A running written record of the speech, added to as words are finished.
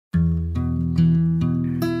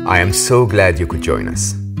I am so glad you could join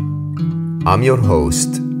us. I'm your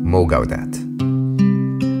host, Mo Gaudat.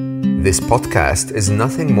 This podcast is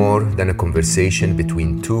nothing more than a conversation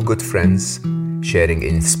between two good friends sharing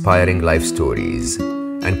inspiring life stories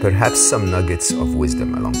and perhaps some nuggets of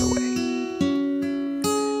wisdom along the way.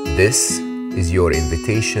 This is your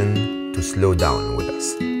invitation to slow down with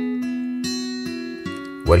us.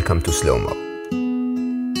 Welcome to Slow Mo.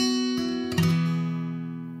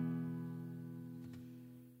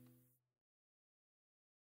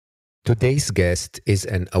 Today's guest is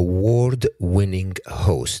an award-winning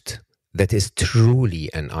host that is truly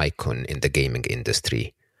an icon in the gaming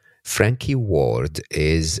industry. Frankie Ward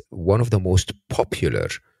is one of the most popular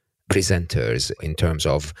presenters in terms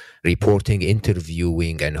of reporting,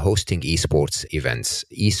 interviewing, and hosting esports events.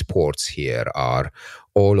 Esports here are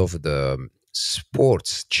all of the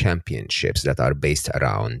sports championships that are based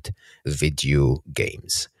around video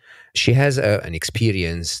games. She has an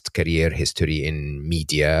experienced career history in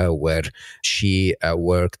media where she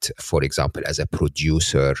worked, for example, as a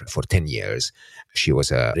producer for 10 years. She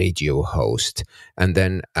was a radio host. And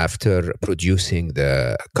then after producing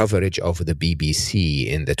the coverage of the BBC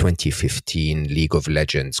in the 2015 League of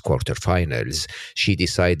Legends quarterfinals, she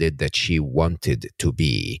decided that she wanted to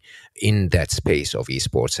be in that space of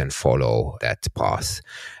esports and follow that path.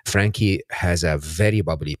 Frankie has a very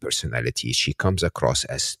bubbly personality. She comes across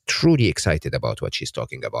as truly excited about what she's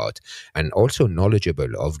talking about and also knowledgeable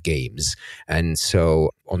of games. And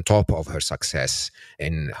so on top of her success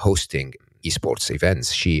in hosting esports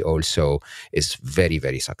events, she also is very,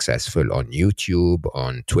 very successful on YouTube,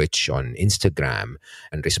 on Twitch, on Instagram,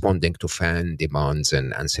 and responding to fan demands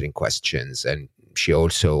and answering questions. And she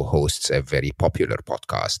also hosts a very popular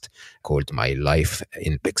podcast called My Life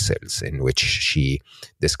in Pixels, in which she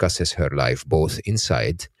discusses her life both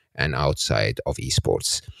inside and outside of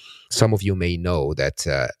esports. Some of you may know that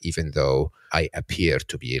even though I appear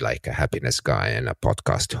to be like a happiness guy and a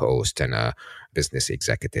podcast host and a business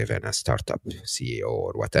executive and a startup CEO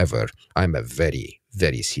or whatever, I'm a very,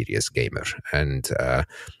 very serious gamer. And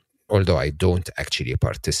although I don't actually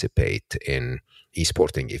participate in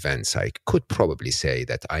esporting events, I could probably say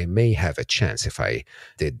that I may have a chance if I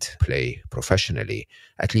did play professionally.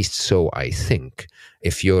 At least so I think.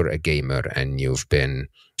 If you're a gamer and you've been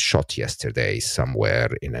shot yesterday somewhere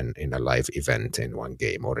in a live event in one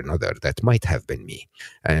game or another, that might have been me.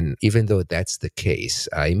 And even though that's the case,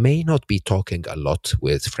 I may not be talking a lot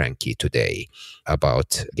with Frankie today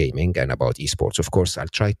about gaming and about esports. Of course, I'll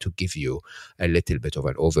try to give you a little bit of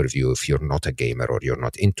an overview if you're not a gamer or you're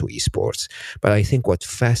not into esports. But I think what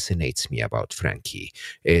fascinates me about Frankie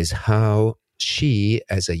is how she,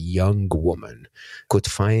 as a young woman, could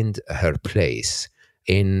find her place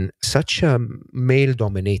in such a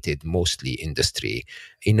male-dominated, mostly, industry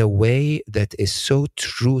in a way that is so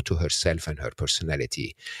true to herself and her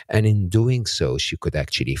personality. And in doing so, she could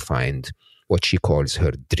actually find what she calls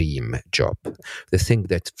her dream job, the thing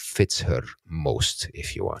that fits her most,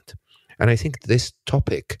 if you want. And I think this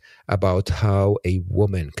topic about how a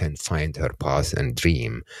woman can find her path and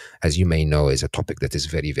dream, as you may know, is a topic that is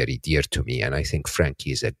very, very dear to me. And I think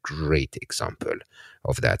Frankie is a great example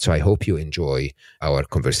of that. So I hope you enjoy our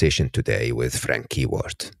conversation today with Frankie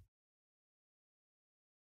Ward.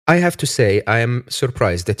 I have to say, I am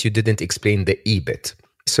surprised that you didn't explain the E bit.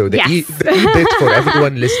 So the E bit for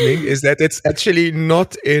everyone listening is that it's actually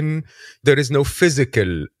not there is no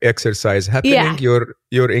physical exercise happening. Yeah.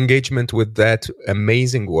 Your engagement with that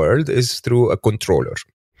amazing world is through a controller.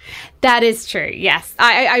 That is true, yes.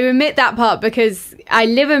 I admit that part because I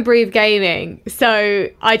live and breathe gaming. So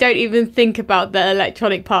I don't even think about the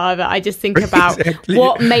electronic part of it. I just think about exactly.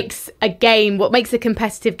 What makes a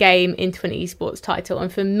competitive game into an esports title.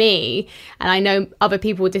 And for me, and I know other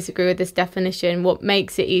people will disagree with this definition, what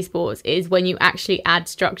makes it esports is when you actually add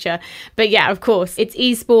structure. But yeah, of course, it's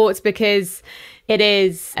esports because it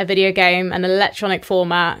is a video game, an electronic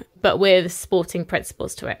format, but with sporting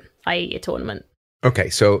principles to it, i.e. a tournament.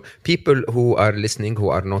 Okay, so people who are listening who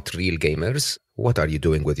are not real gamers, what are you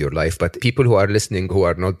doing with your life? But people who are listening who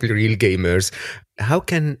are not real gamers, how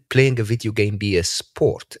can playing a video game be a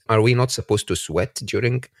sport? Are we not supposed to sweat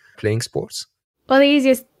during playing sports? Well, the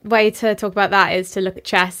easiest way to talk about that is to look at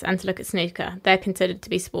chess and to look at snooker. They're considered to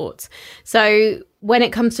be sports. So when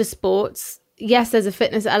it comes to sports, yes, there's a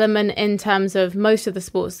fitness element in terms of most of the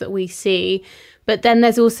sports that we see, but then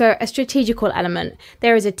there's also a strategical element.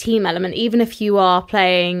 There is a team element. Even if you are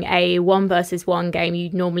playing a 1-versus-1 game, you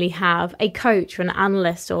normally have a coach or an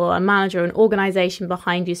analyst or a manager or an organization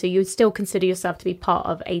behind you. So you would still consider yourself to be part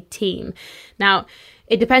of a team. Now,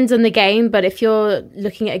 It depends on the game, but if you're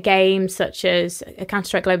looking at a game such as a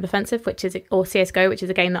Counter-Strike Global Offensive, or CSGO, which is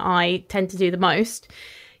a game that I tend to do the most,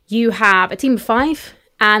 you have a team of 5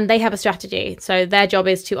 and they have a strategy. So their job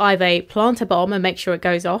is to either plant a bomb and make sure it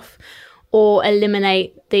goes off, or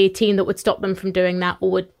eliminate the team that would stop them from doing that,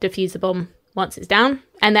 or would defuse the bomb once it's down.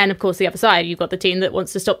 And then, of course, the other side, you've got the team that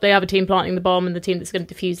wants to stop the other team planting the bomb and the team that's going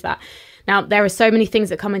to defuse that. Now, there are so many things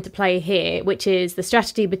that come into play here, which is the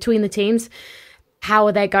strategy between the teams. How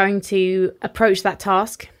are they going to approach that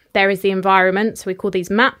task? There is the environment. So we call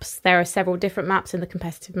these maps. There are several different maps in the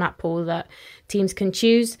competitive map pool that teams can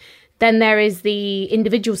choose. Then there is the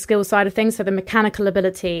individual skill side of things. So the mechanical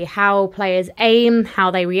ability, how players aim,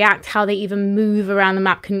 how they react, how they even move around the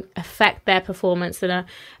map can affect their performance and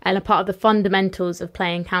are part of the fundamentals of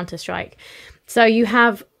playing Counter-Strike. So you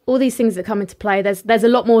have all these things that come into play. There's a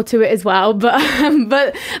lot more to it as well, but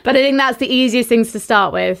I think that's the easiest things to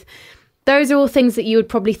start with. Those are all things that you would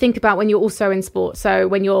probably think about when you're also in sport. So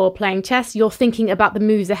when you're playing chess, you're thinking about the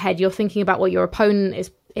moves ahead. You're thinking about what your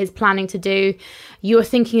opponent is planning to do. You're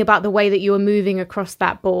thinking about the way that you are moving across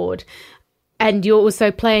that board. And you're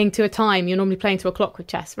also playing to a time. You're normally playing to a clock with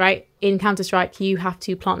chess, right? In Counter-Strike, you have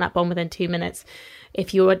to plant that bomb within 2 minutes.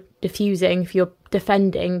 If you're defusing, if you're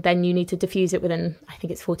defending, then you need to defuse it within, I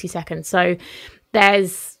think it's 40 seconds. So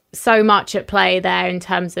there's so much at play there in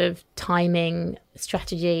terms of timing,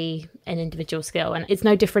 strategy, and individual skill. And it's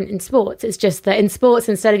no different in sports. It's just that in sports,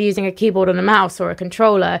 instead of using a keyboard and a mouse or a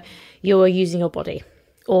controller, you're using your body.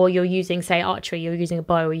 Or you're using, say, archery, you're using a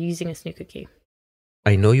bow, or you're using a snooker cue.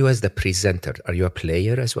 I know you as the presenter. Are you a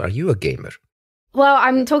player as well? Are you a gamer? Well,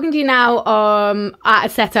 I'm talking to you now at a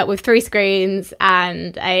setup with 3 screens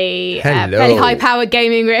and a fairly high-powered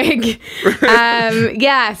gaming rig.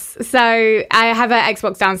 Yes, so I have an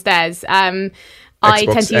Xbox downstairs.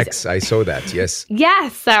 Xbox X, I saw that, yes.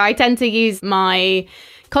 Yes, so I tend to use my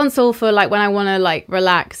console for like when I want to like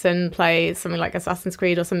relax and play something like Assassin's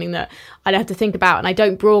Creed or something that I don't have to think about, and I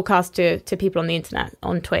don't broadcast to people on the internet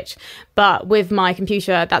on Twitch. But with my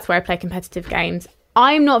computer, that's where I play competitive games.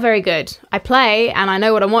 I'm not very good. I play and I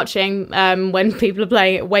know what I'm watching when people are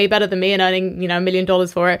playing it way better than me and earning, $1 million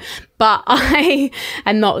for it. But I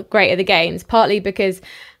am not great at the games, partly because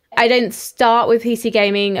I didn't start with PC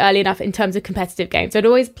gaming early enough in terms of competitive games. I'd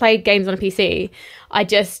always played games on a PC. I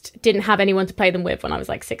just didn't have anyone to play them with when I was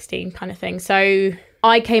like 16 kind of thing. So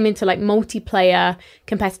I came into like multiplayer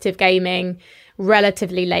competitive gaming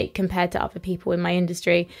relatively late compared to other people in my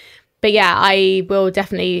industry. But yeah, I will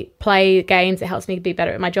definitely play games. It helps me be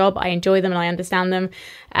better at my job. I enjoy them and I understand them.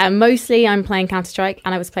 Mostly I'm playing Counter-Strike,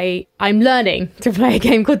 and I'm learning to play a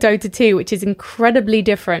game called Dota 2, which is incredibly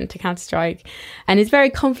different to Counter-Strike and it's very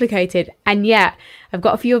complicated. And yet I've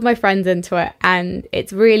got a few of my friends into it, and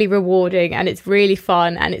it's really rewarding and it's really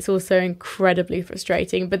fun, and it's also incredibly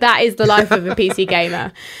frustrating. But that is the life of a PC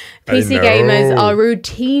gamer. PC gamers are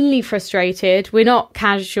routinely frustrated. We're not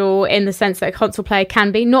casual in the sense that a console player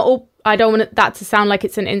can be. Not all. I don't want that to sound like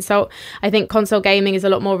it's an insult. I think console gaming is a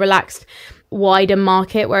lot more relaxed, wider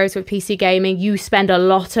market, whereas with PC gaming, you spend a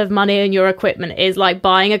lot of money on your equipment. It is like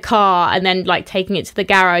buying a car and then like taking it to the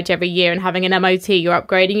garage every year and having an MOT. You're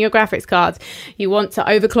upgrading your graphics cards. You want to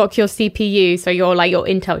overclock your CPU, so your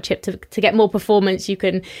Intel chip to get more performance. You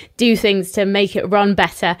can do things to make it run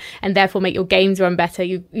better and therefore make your games run better.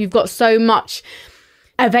 You've got so much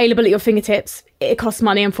available at your fingertips. It costs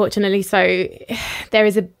money, unfortunately, so there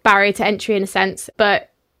is a barrier to entry in a sense, but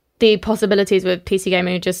the possibilities with PC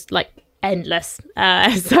gaming are just like endless.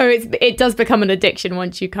 So it does become an addiction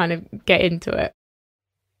once you kind of get into it.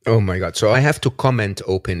 Oh my God. So I have to comment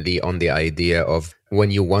openly on the idea of when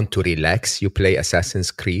you want to relax, you play Assassin's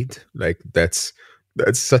Creed. Like that's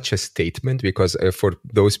such a statement, because for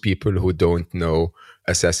those people who don't know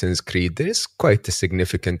Assassin's Creed, there's quite a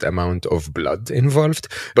significant amount of blood involved.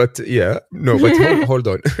 But hold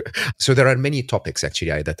on. So there are many topics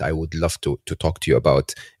actually that I would love to talk to you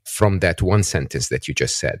about from that one sentence that you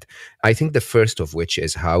just said. I think the first of which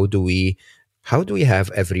is how do we have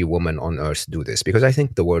every woman on earth do this? Because I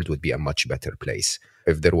think the world would be a much better place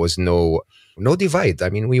if there was no divide. I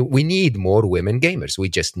mean, we need more women gamers. We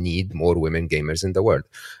just need more women gamers in the world.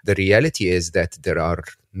 The reality is that there are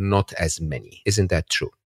not as many. Isn't that true?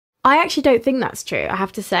 I actually don't think that's true, I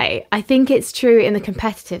have to say. I think it's true in the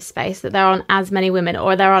competitive space that there aren't as many women,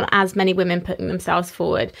 or there aren't as many women putting themselves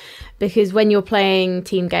forward. Because when you're playing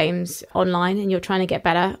team games online and you're trying to get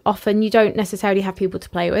better, often you don't necessarily have people to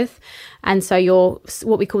play with. And so you're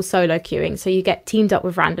what we call solo queuing. So you get teamed up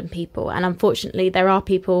with random people. And unfortunately, there are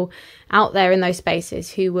people out there in those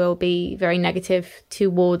spaces who will be very negative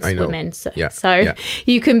towards women. So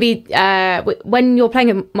you can be, when you're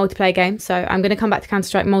playing a multiplayer game, so I'm going to come back to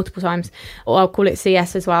Counter-Strike multiple times, or I'll call it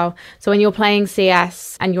CS as well. So when you're playing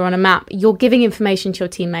CS and you're on a map, you're giving information to your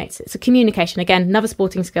teammates. It's a communication. Again, another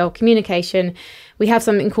sporting skill, communication. We have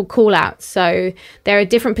something called call-outs. So there are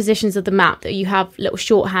different positions of the map that you have little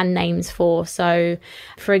shorthand names for. So,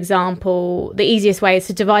 for example, the easiest way is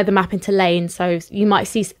to divide the map into lanes. So you might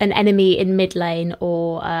see an enemy in mid lane,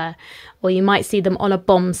 or you might see them on a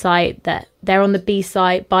bomb site that they're on the B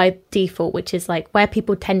site by default, which is like where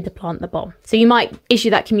people tend to plant the bomb. So you might issue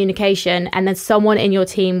that communication, and then someone in your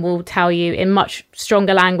team will tell you in much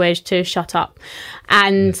stronger language to shut up.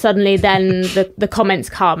 And suddenly then the comments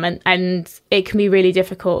come, and it can be really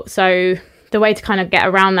difficult. So the way to kind of get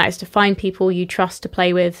around that is to find people you trust to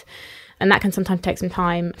play with. And that can sometimes take some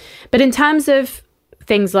time. But in terms of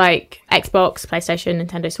things like Xbox, PlayStation,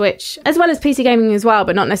 Nintendo Switch, as well as PC gaming as well,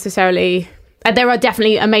 but not necessarily... there are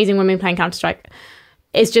definitely amazing women playing Counter-Strike.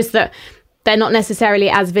 It's just that they're not necessarily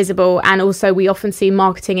as visible. And also we often see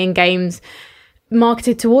marketing in games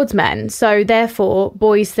marketed towards men. So therefore,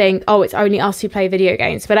 boys think, oh, it's only us who play video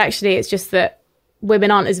games. But actually, it's just that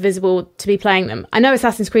women aren't as visible to be playing them. I know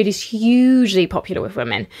Assassin's Creed is hugely popular with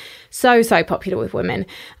women. So popular with women.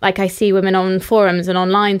 Like I see women on forums and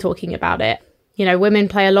online talking about it. You know, women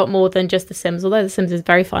play a lot more than just The Sims, although The Sims is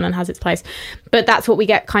very fun and has its place. But that's what we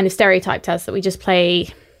get kind of stereotyped as, that we just play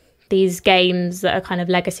these games that are kind of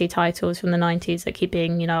legacy titles from the 90s that keep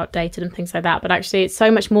being, you know, updated and things like that. But actually, it's so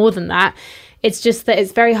much more than that. It's just that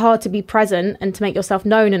it's very hard to be present and to make yourself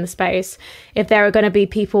known in the space if there are going to be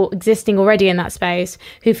people existing already in that space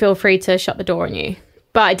who feel free to shut the door on you.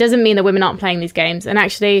 But it doesn't mean that women aren't playing these games. And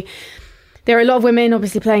actually, there are a lot of women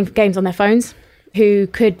obviously playing games on their phones who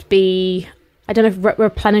could be... I don't know if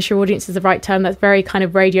replenish your audience is the right term. That's very kind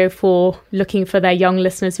of Radio 4, looking for their young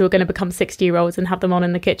listeners who are going to become 60-year-olds and have them on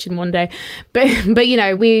in the kitchen one day. But you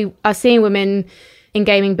know, we are seeing women in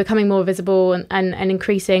gaming becoming more visible and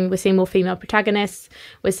increasing. We're seeing more female protagonists.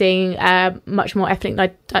 We're seeing much more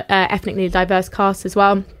ethnically diverse casts as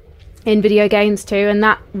well in video games too. And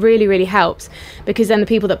that really, really helps, because then the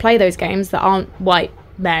people that play those games that aren't white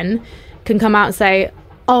men can come out and say,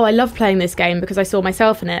 oh, I love playing this game because I saw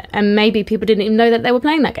myself in it. And maybe people didn't even know that they were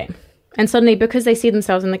playing that game. And suddenly, because they see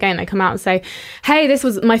themselves in the game, they come out and say, hey, this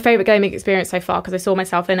was my favourite gaming experience so far because I saw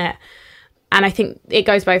myself in it. And I think it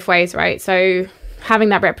goes both ways, right? So having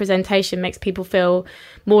that representation makes people feel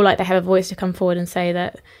more like they have a voice to come forward and say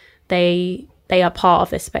that they are part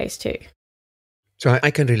of this space too. So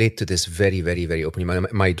I can relate to this very, very, very openly.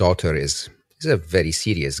 My daughter is a very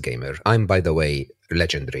serious gamer. I'm, by the way,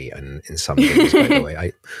 legendary and in some games, by the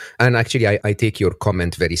way. I take your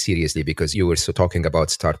comment very seriously, because you were so talking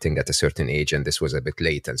about starting at a certain age and this was a bit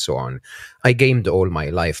late and so on. I gamed all my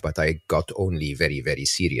life, but I got only very, very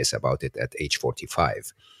serious about it at age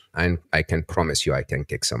 45. And I can promise you I can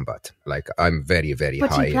kick some butt. Like, I'm very, very high.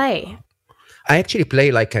 What do you play? I actually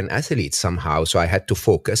play like an athlete somehow, so I had to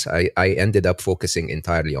focus. I ended up focusing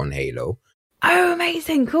entirely on Halo. Oh,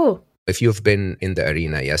 amazing. Cool. If you've been in the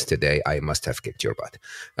arena yesterday, I must have kicked your butt.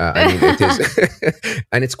 It is,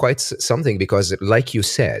 and it's quite something, because like you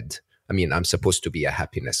said, I mean, I'm supposed to be a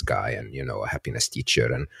happiness guy and, you know, a happiness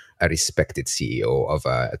teacher and a respected CEO of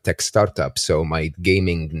a tech startup. So my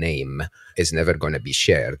gaming name is never going to be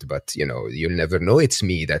shared, but, you know, you'll never know it's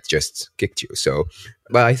me that just kicked you. So,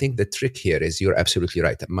 but I think the trick here is you're absolutely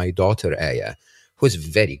right. My daughter, Aya, who's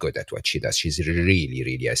very good at what she does, she's really,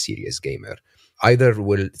 really a serious gamer, either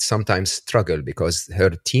will sometimes struggle because her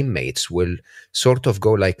teammates will sort of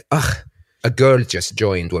go like, a girl just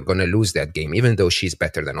joined, we're going to lose that game, even though she's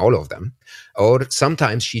better than all of them. Or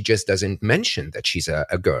sometimes she just doesn't mention that she's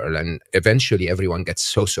a girl, and eventually everyone gets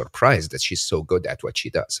so surprised that she's so good at what she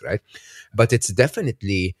does, right? But it's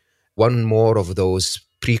definitely one more of those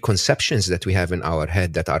preconceptions that we have in our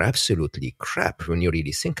head that are absolutely crap when you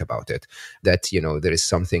really think about it, that, you know, there is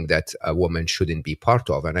something that a woman shouldn't be part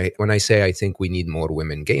of. And when I say I think we need more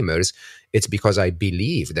women gamers, it's because I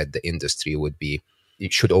believe that the industry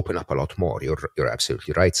it should open up a lot more. You're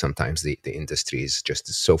absolutely right. Sometimes the industry is just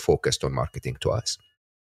so focused on marketing to us.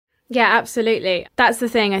 Yeah, absolutely. That's the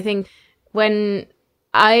thing. I think when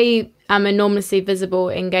I am enormously visible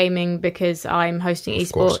in gaming because I'm hosting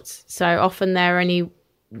esports, so often there are only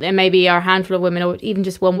there maybe are a handful of women or even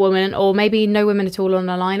just one woman or maybe no women at all on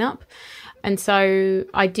the lineup. And so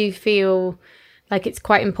I do feel like it's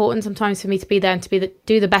quite important sometimes for me to be there and to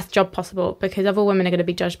do the best job possible, because other women are going to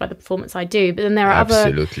be judged by the performance I do. But then there are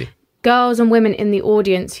other girls and women in the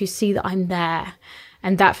audience who see that I'm there.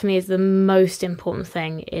 And that for me is the most important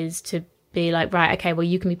thing, is to be like, right, okay, well,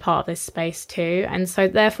 you can be part of this space too. And so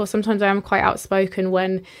therefore, sometimes I am quite outspoken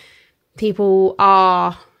when people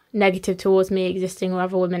are negative towards me existing or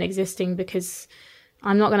other women existing, because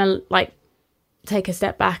I'm not going to like take a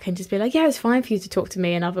step back and just be like, yeah, it's fine for you to talk to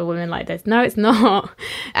me and other women like this. No, it's not.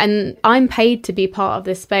 And I'm paid to be part of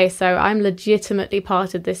this space. So I'm legitimately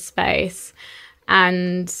part of this space.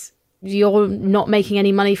 And you're not making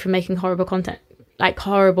any money from making horrible content, like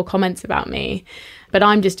horrible comments about me. But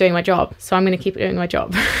I'm just doing my job. So I'm going to keep doing my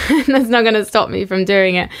job. That's not going to stop me from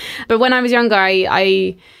doing it. But when I was younger,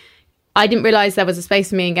 I didn't realize there was a space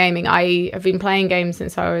for me in gaming. I have been playing games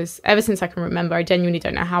ever since I can remember. I genuinely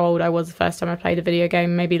don't know how old I was the first time I played a video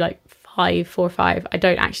game, maybe like 4 or 5. I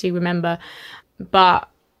don't actually remember. But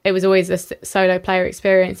it was always a solo player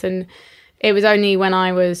experience. And it was only when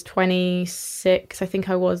I was 26, I think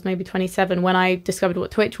I was, maybe 27, when I discovered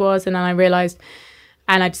what Twitch was. And then I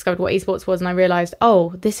discovered what esports was, and I realized,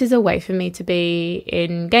 oh, this is a way for me to be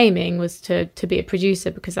in gaming, was to be a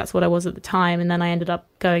producer, because that's what I was at the time. And then I ended up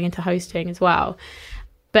going into hosting as well.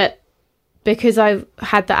 But because I've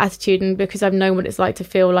had that attitude and because I've known what it's like to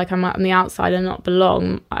feel like I'm on the outside and not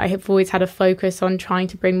belong, I have always had a focus on trying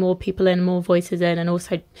to bring more people in, more voices in, and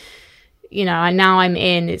also, you know, and now I'm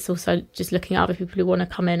in, it's also just looking at other people who want to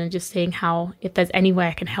come in and just seeing if there's any way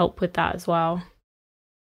I can help with that as well.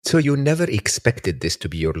 So you never expected this to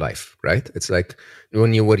be your life, right? It's like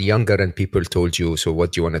when you were younger and people told you, so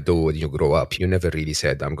what do you want to do when you grow up? You never really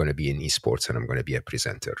said, I'm going to be in esports and I'm going to be a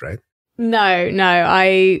presenter, right? No.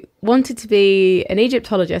 I wanted to be an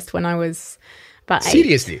Egyptologist when I was about 8.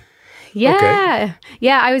 Seriously? Yeah. Okay.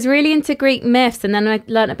 Yeah, I was really into Greek myths. And then I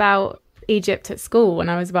learned about Egypt at school when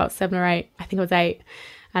I was about 7 or 8. I think I was 8.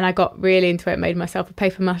 And I got really into it, made myself a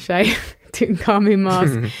paper mache Tutankhamun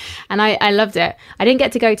mask. And I loved it. I didn't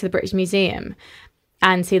get to go to the British Museum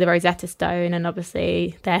and see the Rosetta Stone and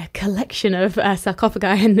obviously their collection of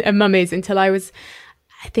sarcophagi and mummies until I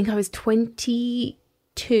think I was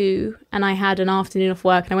 22, and I had an afternoon off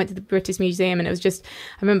work and I went to the British Museum, and it was just,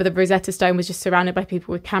 I remember the Rosetta Stone was just surrounded by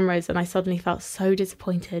people with cameras, and I suddenly felt so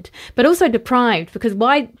disappointed, but also deprived, because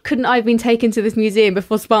why couldn't I have been taken to this museum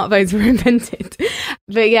before smartphones were invented?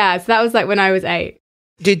 But yeah, so that was like when I was 8.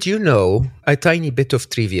 Did you know, a tiny bit of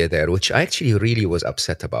trivia there, which I actually really was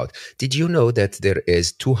upset about. Did you know that there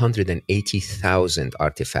is 280,000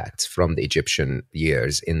 artifacts from the Egyptian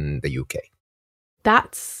years in the UK?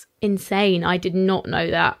 That's insane. I did not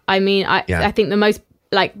know that. I mean, I think the most,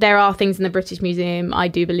 like, there are things in the British Museum I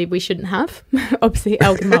do believe we shouldn't have. Obviously,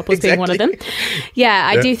 Elgin Marbles being one of them. Yeah,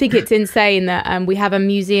 I do think it's insane that we have a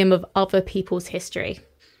museum of other people's history.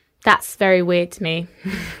 That's very weird to me.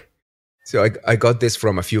 So I got this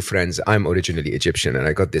from a few friends. I'm originally Egyptian, and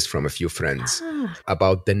I got this from a few friends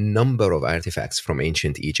about the number of artifacts from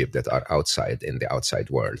ancient Egypt that are outside in the outside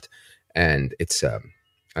world. And it's, I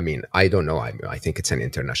mean, I don't know. I think it's an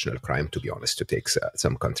international crime, to be honest, to take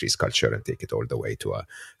some country's culture and take it all the way to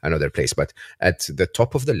another place. But at the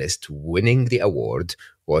top of the list, winning the award,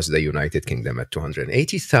 was the United Kingdom at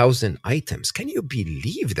 280,000 items. Can you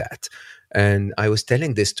believe that? And I was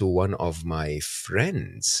telling this to one of my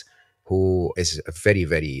friends, who is a very,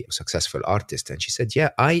 very successful artist. And she said, yeah,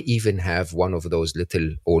 I even have one of those little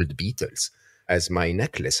old Beatles as my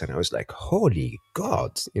necklace. And I was like, holy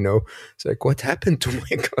God, you know, it's like, what happened to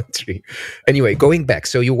my country? Anyway, going back.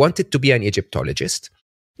 So you wanted to be an Egyptologist?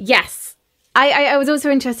 Yes. I was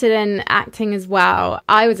also interested in acting as well.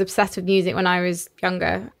 I was obsessed with music when I was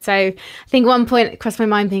younger. So I think one point it crossed my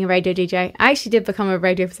mind being a radio DJ. I actually did become a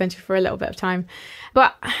radio presenter for a little bit of time.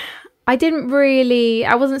 But I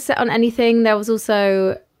wasn't set on anything. There was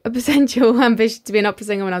also a potential ambition to be an opera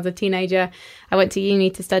singer when I was a teenager. I went to uni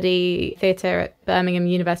to study theatre at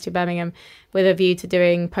University of Birmingham, with a view to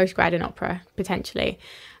doing postgrad in opera, potentially.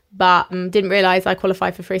 But didn't realise I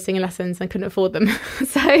qualified for free singing lessons and couldn't afford them.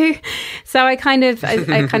 So I kind of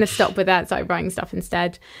stopped with that, started writing stuff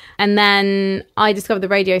instead. And then I discovered the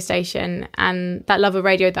radio station, and that love of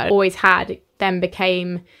radio that I always had then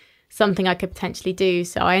became something I could potentially do.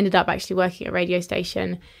 So I ended up actually working at a radio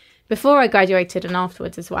station before I graduated and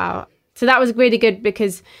afterwards as well. So that was really good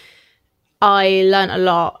because I learned a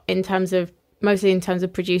lot mostly in terms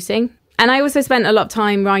of producing. And I also spent a lot of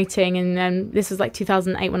time writing, and this was like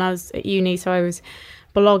 2008 when I was at uni. So I was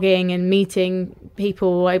blogging and meeting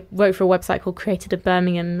people. I wrote for a website called Created in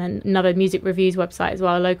Birmingham, and another music reviews website as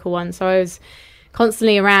well, a local one. So I was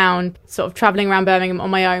constantly around, sort of traveling around Birmingham on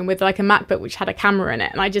my own with like a MacBook which had a camera in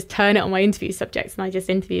it, and I just turn it on my interview subjects and I just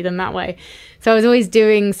interview them that way. So I was always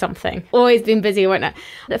doing something, always been busy, whatnot.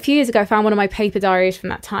 A few years ago I found one of my paper diaries from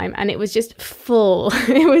that time, and it was just full.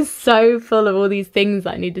 It was so full of all these things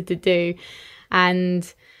that I needed to do,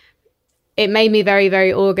 and it made me very,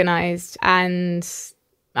 very organized. And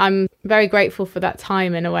I'm very grateful for that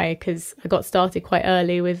time in a way, because I got started quite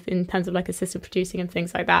early with, in terms of like assistant producing and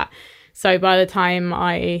things like that. So by the time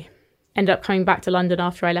I ended up coming back to London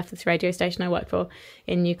after I left this radio station I worked for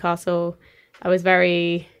in Newcastle, I was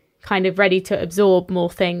very kind of ready to absorb more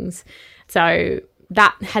things. So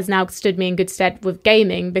that has now stood me in good stead with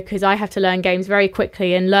gaming, because I have to learn games very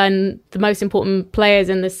quickly and learn the most important players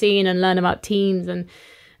in the scene and learn about teams and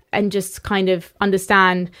just kind of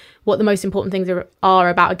understand what the most important things are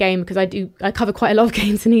about a game, because I cover quite a lot of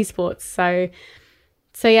games in esports.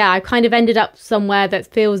 So yeah, I kind of ended up somewhere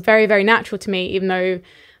that feels very, very natural to me, even though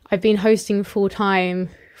I've been hosting full time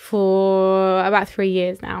for about 3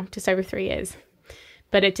 years now, just over 3 years.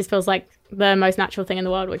 But it just feels like the most natural thing in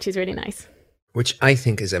the world, which is really nice. Which I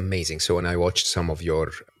think is amazing. So when I watched some of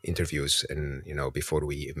your interviews and, before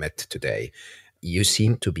we met today, you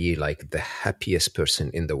seem to be like the happiest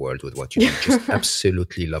person in the world with what you do. Just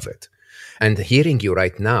absolutely love it. And hearing you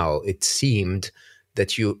right now, it seemed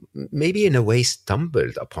that you maybe in a way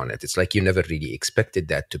stumbled upon it. It's like you never really expected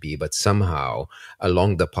that to be, but somehow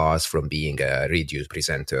along the path from being a radio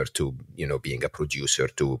presenter to, being a producer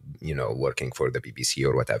to, working for the BBC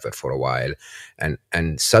or whatever for a while.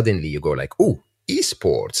 And suddenly you go like, oh,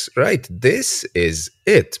 esports, right? This is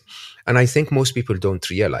it. And I think most people don't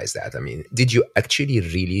realize that. I mean, did you actually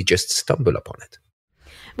really just stumble upon it?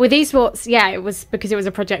 With esports, yeah, it was because it was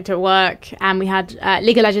a project at work, and we had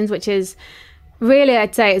League of Legends, which is really,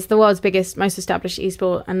 I'd say it's the world's biggest, most established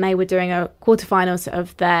esport, and they were doing a quarterfinals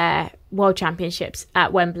of their World Championships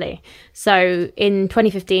at Wembley. So in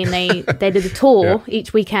 2015, they did a tour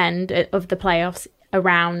each weekend of the playoffs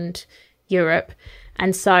around Europe.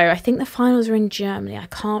 And so I think the finals were in Germany. I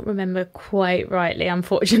can't remember quite rightly,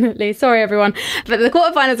 unfortunately. Sorry, everyone. But the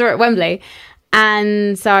quarterfinals were at Wembley.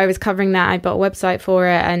 And so I was covering that. I built a website for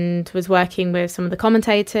it and was working with some of the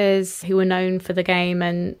commentators who were known for the game,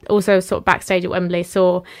 and also sort of backstage at Wembley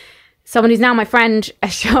saw someone who's now my friend,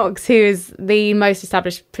 Shox, who is the most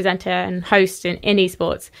established presenter and host in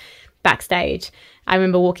esports backstage. I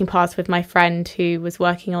remember walking past with my friend who was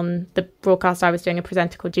working on the broadcast I was doing, a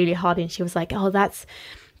presenter called Julia Hardy, and she was like, oh, that's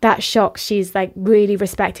Shox. She's like really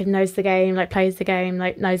respected, knows the game, like plays the game,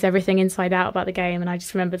 like knows everything inside out about the game. And I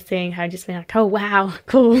just remember seeing her and just being like, oh, wow,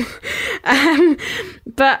 cool.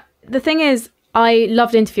 But the thing is, I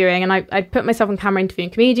loved interviewing, and I put myself on camera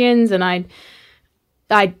interviewing comedians, and I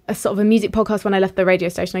a sort of a music podcast when I left the radio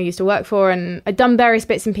station I used to work for, and I'd done various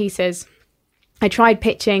bits and pieces. I tried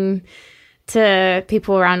pitching to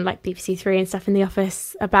people around like BBC Three and stuff in the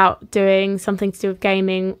office about doing something to do with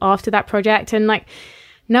gaming after that project, and like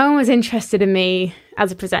no one was interested in me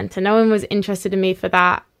as a presenter. No one was interested in me for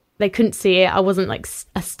that. They couldn't see it. I wasn't like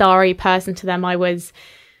a starry person to them. I was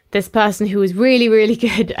this person who was really, really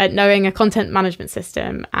good at knowing a content management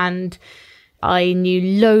system, and I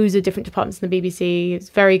knew loads of different departments in the BBC. I was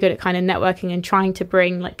very good at kind of networking and trying to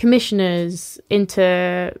bring like commissioners in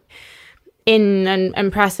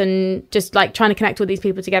and press, and just like trying to connect all these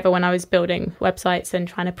people together when I was building websites and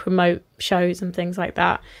trying to promote shows and things like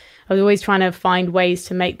that. I was always trying to find ways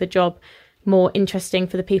to make the job more interesting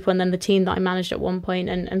for the people and then the team that I managed at one point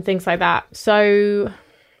and things like that. So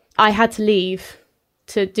I had to leave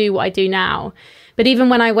to do what I do now. But even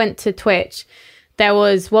when I went to Twitch, there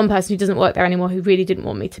was one person who doesn't work there anymore who really didn't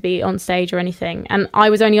want me to be on stage or anything. And I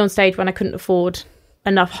was only on stage when I couldn't afford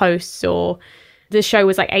enough hosts, or the show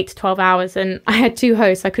was like 8 to 12 hours and I had 2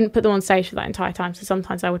 hosts. I couldn't put them on stage for that entire time. So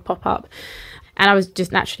sometimes I would pop up, and I was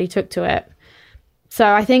just naturally took to it. So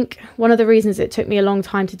I think one of the reasons it took me a long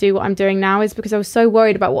time to do what I'm doing now is because I was so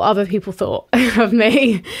worried about what other people thought of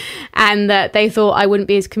me, and that they thought I wouldn't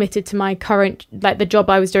be as committed to my current, like the job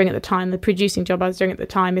I was doing at the time, the producing job I was doing at the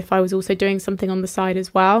time, if I was also doing something on the side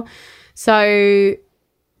as well. So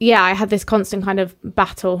yeah, I had this constant kind of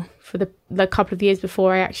battle for the couple of years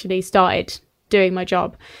before I actually started doing my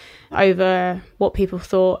job over what people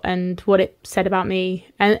thought and what it said about me.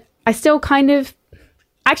 And I still kind of,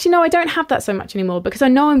 actually, no, I don't have that so much anymore, because I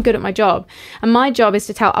know I'm good at my job, and my job is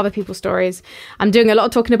to tell other people's stories. I'm doing a lot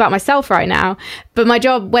of talking about myself right now, but my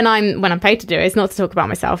job when I'm paid to do it is not to talk about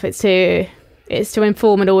myself. It's to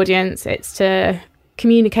inform an audience. It's to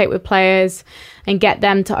communicate with players and get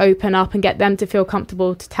them to open up and get them to feel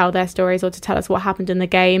comfortable to tell their stories or to tell us what happened in the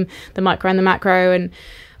game, the micro and the macro, and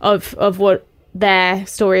of what their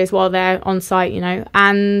story is while they're on site, you know.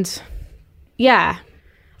 And yeah,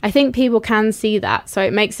 I think people can see that, so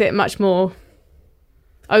it makes it much more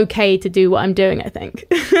okay to do what I'm doing, I think.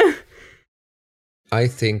 I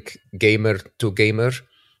think gamer to gamer,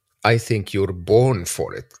 I think you're born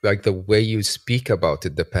for it. Like the way you speak about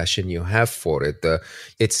it, the passion you have for it,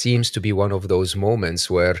 it seems to be one of those moments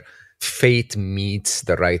where fate meets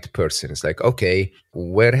the right person. It's like, okay,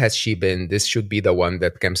 where has she been? This should be the one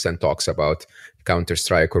that Kempston talks about,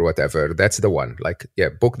 Counter-Strike or whatever. That's the one. Like, yeah,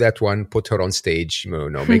 book that one, put her on stage,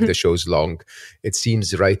 make the shows long. It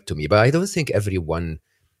seems right to me. But I don't think everyone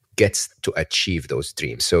gets to achieve those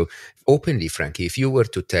dreams. So openly, Frankie, if you were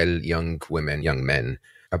to tell young women, young men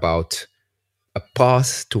about a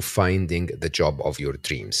path to finding the job of your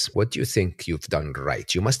dreams, what do you think you've done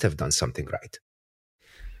right? You must have done something right.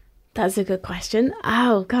 That's a good question.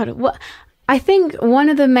 Oh, God. What? I think one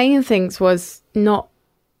of the main things was not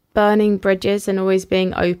burning bridges and always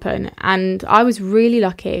being open. And I was really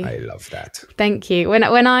lucky. I love that. Thank you. When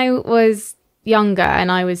I was younger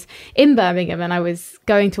and I was in Birmingham and I was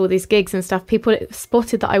going to all these gigs and stuff, people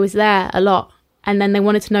spotted that I was there a lot. And then they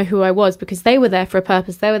wanted to know who I was because they were there for a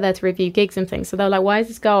purpose. They were there to review gigs and things. So they were like, why is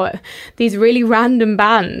this girl at these really random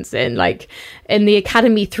bands in the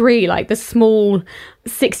Academy 3, like the small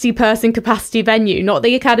 60-person capacity venue, not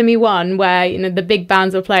the Academy 1 where, you know, the big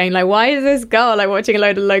bands are playing. Like, why is this girl like watching a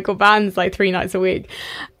load of local bands like 3 nights a week?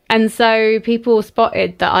 And so people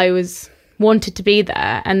spotted that I wanted to be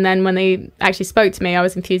there. And then when they actually spoke to me, I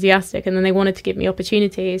was enthusiastic, and then they wanted to give me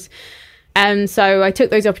opportunities. And so I took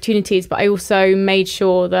those opportunities, but I also made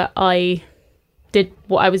sure that I did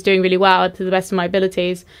what I was doing really well to the best of my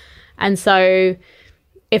abilities. And so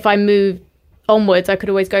if I moved onwards, I could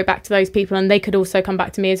always go back to those people and they could also come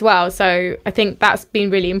back to me as well. So I think that's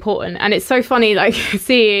been really important. And it's so funny, like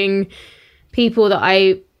seeing people that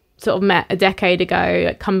I sort of met a decade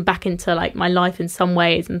ago come back into like my life in some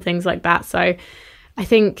ways and things like that. So I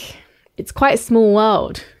think it's quite a small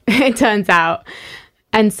world, it turns out.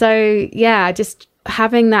 And so, yeah, just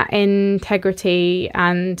having that integrity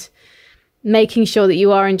and making sure that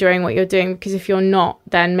you are enjoying what you're doing, because if you're not,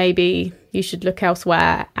 then maybe you should look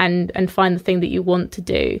elsewhere and find the thing that you want to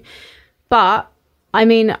do. But I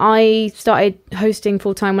mean, I started hosting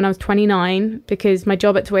full time when I was 29 because my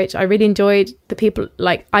job at Twitch, I really enjoyed the people,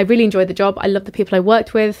 I really enjoyed the job. I love the people I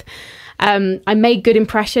worked with. I made good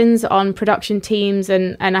impressions on production teams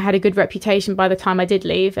and I had a good reputation by the time I did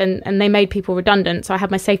leave, and they made people redundant. So I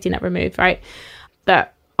had my safety net removed, right?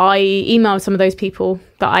 That I emailed some of those people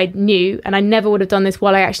that I knew, and I never would have done this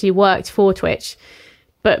while I actually worked for Twitch.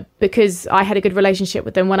 But because I had a good relationship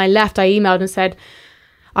with them, when I left, I emailed and said,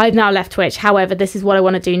 I've now left Twitch. However, this is what I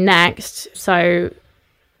want to do next. So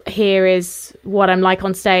here is what I'm like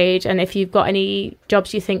on stage, and if you've got any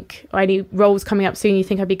jobs you think or any roles coming up soon you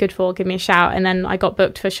think I'd be good for, give me a shout. And then I got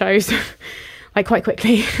booked for shows like quite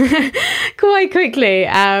quickly.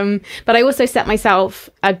 But I also set myself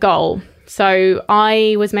a goal. So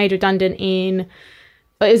I was made redundant it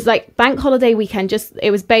was like bank holiday weekend,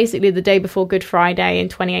 it was basically the day before Good Friday in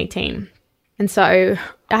 2018. And so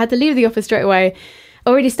I had to leave the office straight away.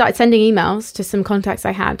 Already started sending emails to some contacts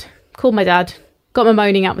I had, called my dad, got my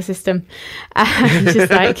moaning out the system,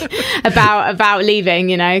 just like about leaving,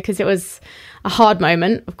 you know, because it was a hard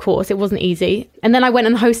moment. Of course, it wasn't easy. And then I went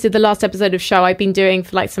and hosted the last episode of show I'd been doing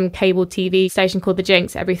for like some cable TV station called The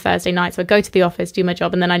Jinx every Thursday night. So I'd go to the office, do my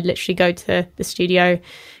job, and then I'd literally go to the studio,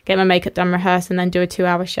 get my makeup done, rehearse, and then do a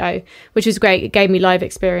 2-hour show, which was great. It gave me live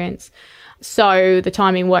experience. So the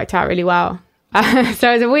timing worked out really well.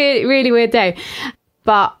 So it was a really weird day.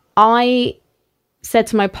 But I said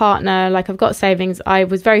to my partner, like, I've got savings. I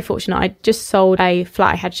was very fortunate. I just sold a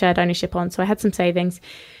flat I had shared ownership on, so I had some savings.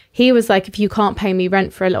 He was like, if you can't pay me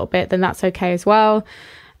rent for a little bit, then that's okay as well.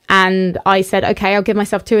 And I said, okay, I'll give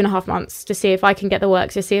myself 2.5 months to see if I can get the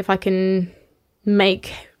work, to see if I can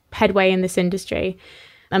make headway in this industry.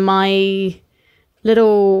 And my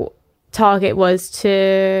little target was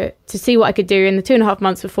to see what I could do in the 2.5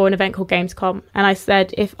 months before an event called Gamescom. And I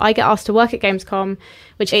said, if I get asked to work at Gamescom,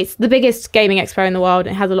 which it's the biggest gaming expo in the world,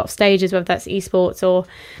 it has a lot of stages, whether that's esports or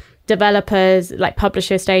developers, like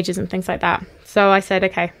publisher stages and things like that. So I said,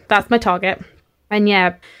 okay, that's my target. And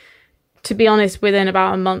yeah, to be honest, within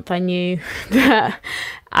about a month, I knew that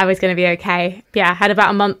I was going to be okay. Yeah, I had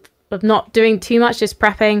about a month of not doing too much, just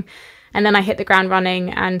prepping. And then I hit the ground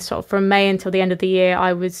running. And sort of from May until the end of the year,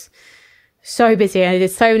 I was so busy. I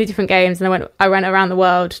did so many different games, and I went around the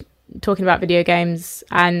world talking about video games,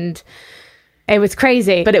 and It was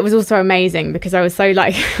crazy, but it was also amazing because I was so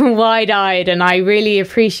like wide-eyed, and I really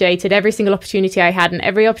appreciated every single opportunity I had, and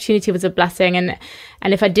every opportunity was a blessing. And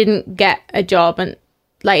if I didn't get a job, and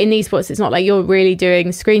like in esports, it's not like you're really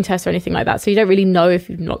doing screen tests or anything like that. So you don't really know if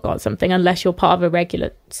you've not got something unless you're part of a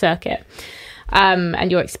regular circuit, and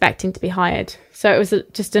you're expecting to be hired. So it was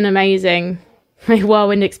just an amazing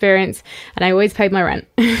whirlwind experience, and I always paid my rent.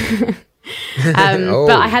 But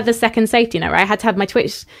I had the second safety net, right? I had to have my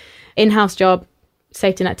Twitch in-house job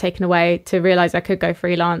safety net taken away to realize I could go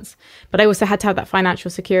freelance, but I also had to have that financial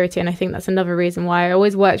security. And I think that's another reason why I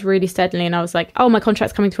always worked really steadily, and I was like, oh, my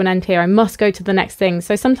contract's coming to an end here, I must go to the next thing.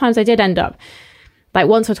 So sometimes I did end up, like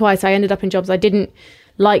once or twice I ended up in jobs I didn't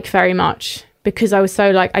like very much, because I was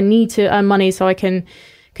so like, I need to earn money so I can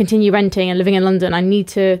continue renting and living in London. I need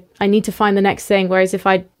to find the next thing. Whereas if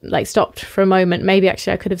I like stopped for a moment, maybe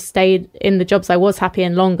actually I could have stayed in the jobs I was happy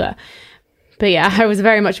in longer. But yeah, I was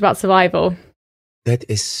very much about survival. That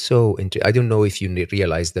is so interesting. I don't know if you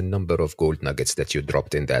realize the number of gold nuggets that you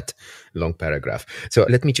dropped in that long paragraph. So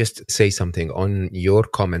let me just say something on your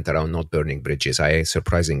comment around not burning bridges. So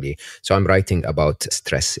I'm writing about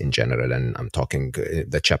stress in general, and I'm talking,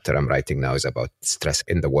 the chapter I'm writing now is about stress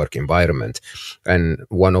in the work environment. And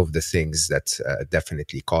one of the things that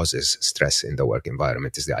definitely causes stress in the work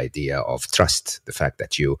environment is the idea of trust. The fact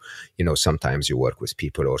that you know, sometimes you work with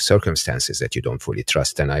people or circumstances that you don't fully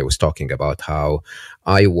trust. And I was talking about how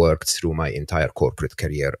I worked through my entire corporate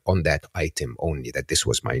career on that item only, that this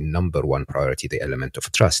was my number one priority, the element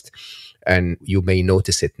of trust. And you may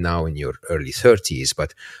notice it now in your early 30s,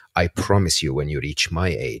 but I promise you, when you reach my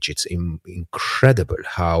age, it's incredible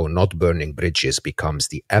how not burning bridges becomes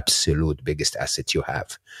the absolute biggest asset you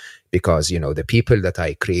have. Because, you know, the people that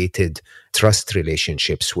I created trust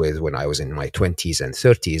relationships with when I was in my 20s and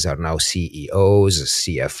 30s are now CEOs,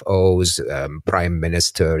 CFOs, prime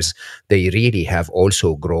ministers. They really have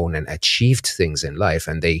also grown and achieved things in life.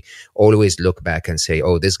 And they always look back and say,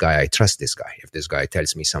 oh, this guy, I trust this guy. If this guy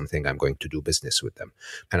tells me something, I'm going to do business with them.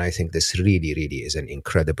 And I think this really, really is an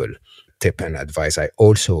incredible tip and advice. I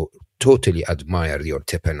also totally admire your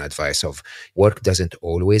tip and advice of work doesn't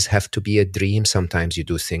always have to be a dream. Sometimes you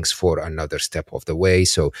do things for another step of the way.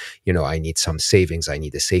 So, you know, I need some savings. I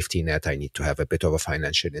need a safety net. I need to have a bit of a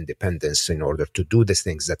financial independence in order to do the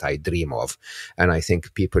things that I dream of. And I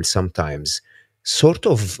think people sometimes sort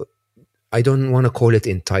of, I don't want to call it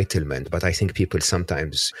entitlement, but I think people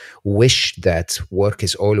sometimes wish that work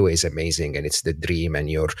is always amazing and it's the dream, and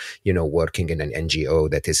you're, you know, working in an NGO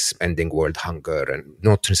that is ending world hunger, and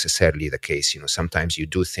not necessarily the case. You know, sometimes you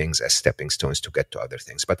do things as stepping stones to get to other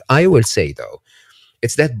things. But I will say, though,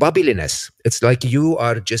 it's that bubbliness. It's like you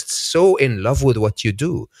are just so in love with what you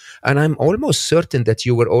do. And I'm almost certain that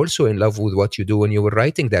you were also in love with what you do when you were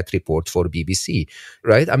writing that report for BBC,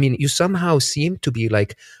 right? I mean, you somehow seem to be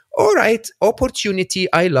like, all right,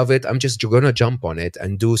 opportunity, I love it. I'm just going to jump on it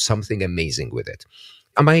and do something amazing with it.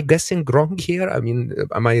 Am I guessing wrong here? I mean,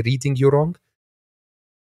 am I reading you wrong?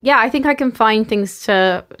 Yeah, I think I can find things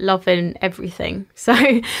to love in everything. So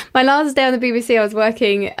my last day on the BBC, I was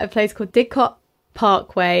working at a place called Didcot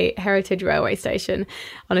Parkway Heritage Railway Station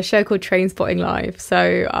on a show called Train Spotting Live.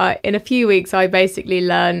 So in a few weeks, I basically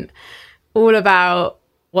learned all about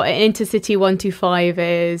what an Intercity 125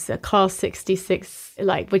 is, a Class 66,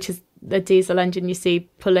 which is the diesel engine you see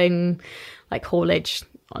pulling like haulage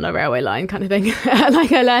on a railway line kind of thing.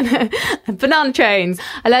 Like I learned banana trains.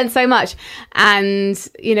 I learned so much. And,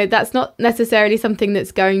 you know, that's not necessarily something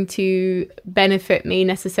that's going to benefit me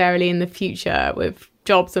necessarily in the future with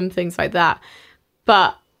jobs and things like that.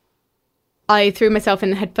 But I threw myself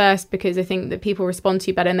in head first because I think that people respond to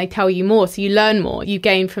you better and they tell you more. So you learn more, you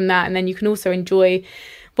gain from that. And then you can also enjoy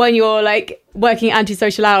when you're like working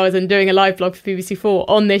antisocial hours and doing a live blog for BBC4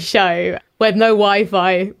 on this show with no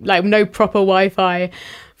Wi-Fi, like no proper Wi-Fi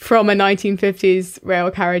from a 1950s rail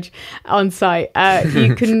carriage on site.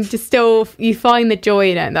 You can just still, you find the joy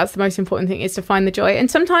in it. And that's the most important thing, is to find the joy. And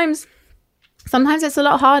sometimes it's a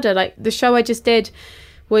lot harder. Like the show I just did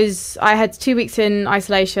was, I had 2 weeks in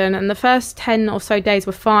isolation, and the first 10 or so days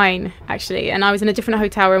were fine, actually. And I was in a different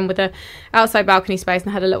hotel room with a outside balcony space,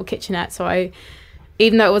 and I had a little kitchenette. So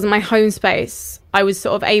even though it wasn't my home space, I was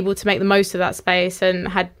sort of able to make the most of that space and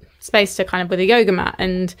had space to kind of with a yoga mat.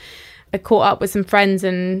 And I caught up with some friends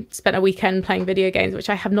and spent a weekend playing video games, which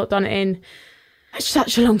I have not done in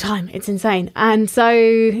such a long time. It's insane. And so,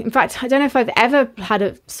 in fact, I don't know if I've ever had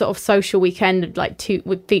a sort of social weekend like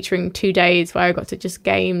featuring 2 days where I got to just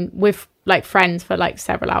game with like friends for like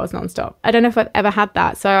several hours nonstop. I don't know if I've ever had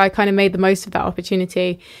that. So I kind of made the most of that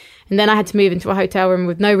opportunity. And then I had to move into a hotel room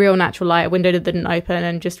with no real natural light, a window that didn't open,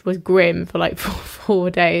 and just was grim for like 4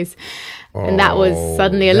 days. And that was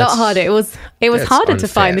suddenly a lot harder. It was harder to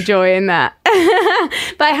find the joy in that.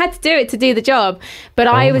 But I had to do it to do the job. But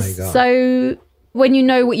I was so... When you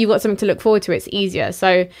know what you've got something to look forward to, it's easier.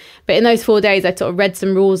 So, but in those 4 days, I sort of read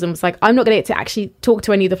some rules and was like, I'm not going to get to actually talk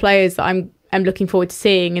to any of the players that I'm looking forward to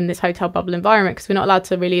seeing in this hotel bubble environment, because we're not allowed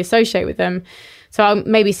to really associate with them. So I'll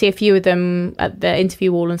maybe see a few of them at the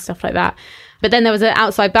interview wall and stuff like that. But then there was an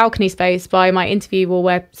outside balcony space by my interview wall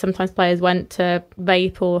where sometimes players went to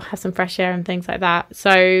vape or have some fresh air and things like that.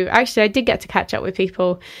 So actually, I did get to catch up with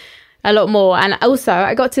people a lot more. And also,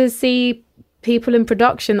 I got to see people in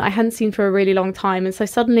production that I hadn't seen for a really long time. And so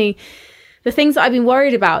suddenly the things that I've been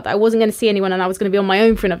worried about, that I wasn't going to see anyone and I was going to be on my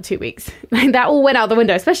own for another 2 weeks, like that all went out the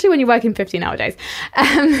window, especially when you're working 15-hour days.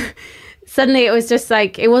 Suddenly it was just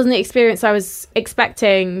like, it wasn't the experience I was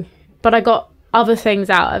expecting, but I got other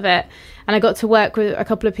things out of it. And I got to work with a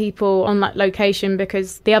couple of people on that location,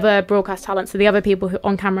 because the other broadcast talents, so the other people who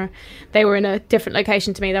on camera, they were in a different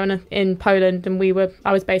location to me. They were in Poland, and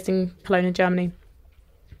I was based in Cologne in Germany.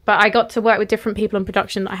 But I got to work with different people in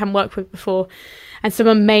production that I hadn't worked with before, and some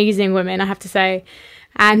amazing women, I have to say.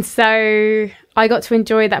 And so I got to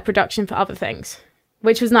enjoy that production for other things,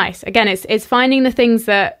 which was nice. Again, it's finding the things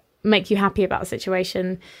that make you happy about a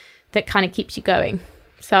situation that kind of keeps you going.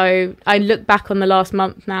 So I look back on the last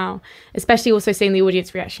month now, especially also seeing the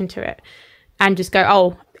audience reaction to it, and just go,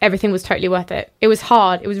 oh, everything was totally worth it. It was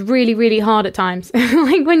hard. It was really, really hard at times.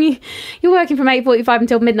 Like when you're working from 8:45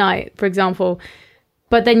 until midnight, for example.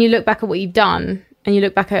 But then you look back at what you've done, and you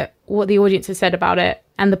look back at what the audience has said about it,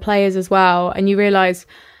 and the players as well, and you realise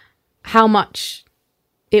how much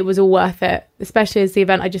it was all worth it, especially as the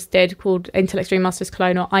event I just did called Intel Extreme Masters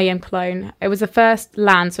Cologne, or IEM Cologne. It was the first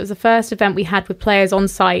LAN, so it was the first event we had with players on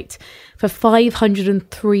site for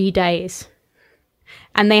 503 days.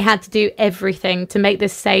 And they had to do everything to make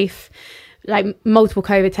this safe, like multiple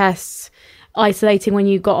COVID tests, isolating when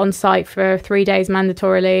you got on site for 3 days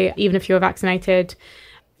mandatorily, even if you were vaccinated.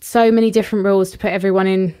 So many different rules to put everyone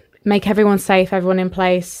in, make everyone safe, everyone in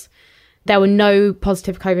place. There were no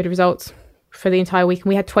positive COVID results for the entire week. And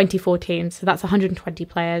we had 24 teams. So that's 120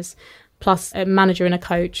 players, plus a manager and a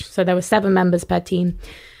coach. So there were 7 members per team,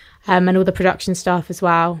 and all the production staff as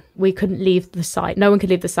well. We couldn't leave the site. No one could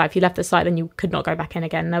leave the site. If you left the site, then you could not go back in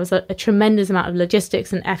again. There was a tremendous amount of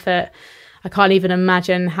logistics and effort. I can't even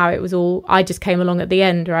imagine how it was all. I just came along at the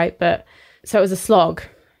end, right? But so it was a slog.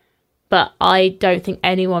 But I don't think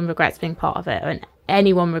anyone regrets being part of it, and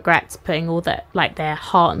anyone regrets putting all that, like their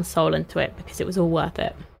heart and soul into it, because it was all worth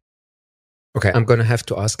it. Okay, I'm going to have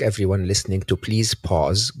to ask everyone listening to please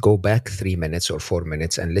pause, go back 3 minutes or 4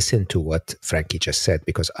 minutes and listen to what Frankie just said,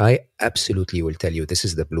 because I absolutely will tell you this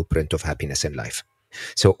is the blueprint of happiness in life.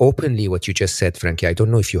 So openly what you just said, Frankie, I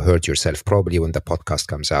don't know if you heard yourself. Probably when the podcast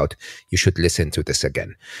comes out, you should listen to this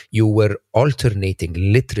again. You were alternating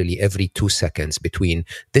literally every 2 seconds between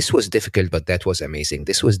this was difficult, but that was amazing.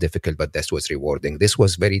 This was difficult, but that was rewarding. This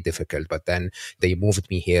was very difficult, but then they moved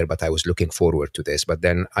me here, but I was looking forward to this. But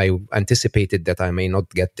then I anticipated that I may not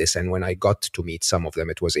get this. And when I got to meet some of them,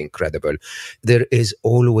 it was incredible. There is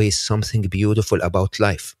always something beautiful about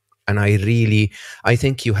life. And I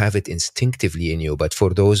think you have it instinctively in you. But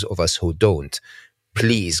for those of us who don't,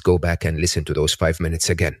 please go back and listen to those 5 minutes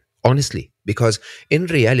again. Honestly, because in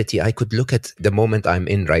reality, I could look at the moment I'm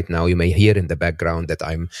in right now. You may hear in the background that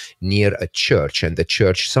I'm near a church, and the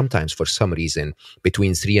church sometimes, for some reason,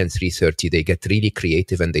 between 3 and 3:30, they get really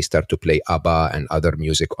creative and they start to play ABBA and other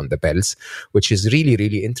music on the bells, which is really,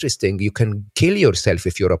 really interesting. You can kill yourself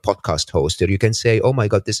if you're a podcast host, or you can say, oh my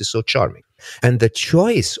God, this is so charming. And the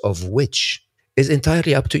choice of which is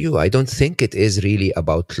entirely up to you. I don't think it is really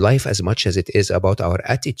about life as much as it is about our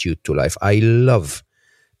attitude to life.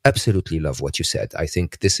 Absolutely love what you said. I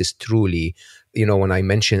think this is truly, when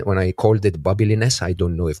I called it bubbliness, I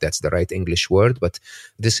don't know if that's the right English word, but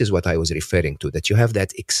this is what I was referring to, that you have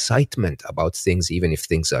that excitement about things, even if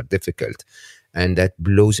things are difficult. And that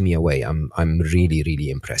blows me away. I'm really, really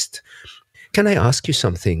impressed. Can I ask you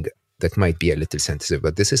something that might be a little sensitive,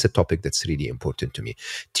 but this is a topic that's really important to me?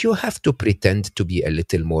 Do you have to pretend to be a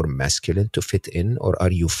little more masculine to fit in, or are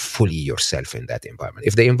you fully yourself in that environment?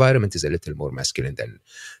 If the environment is a little more masculine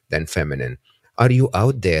than feminine, are you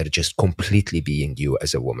out there just completely being you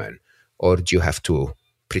as a woman, or do you have to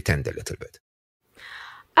pretend a little bit?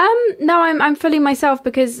 No, I'm fully myself,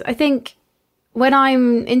 because I think when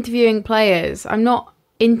I'm interviewing players, I'm not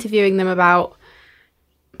interviewing them about,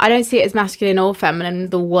 I don't see it as masculine or feminine,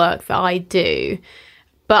 the work that I do,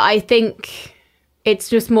 But I think it's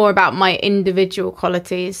just more about my individual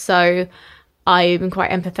qualities. So I'm quite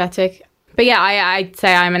empathetic. But yeah, I'd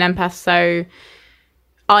say I'm an empath. So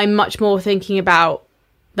I'm much more thinking about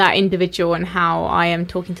that individual and how I am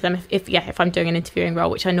talking to them if I'm doing an interviewing role,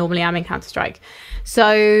 which I normally am in Counter-Strike.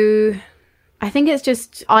 So I think it's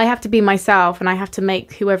just I have to be myself and I have to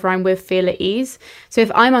make whoever I'm with feel at ease. So if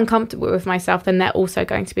I'm uncomfortable with myself, then they're also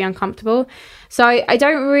going to be uncomfortable. So I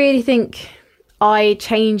don't really think I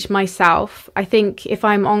change myself. I think if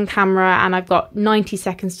I'm on camera and I've got 90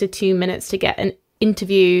 seconds to 2 minutes to get an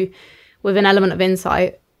interview with an element of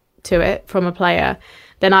insight to it from a player,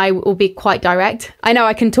 then I will be quite direct. I know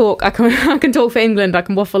I can talk. I can talk for England. I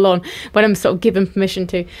can waffle on when I'm sort of given permission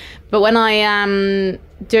to. But when I am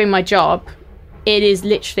doing my job, it is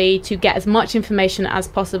literally to get as much information as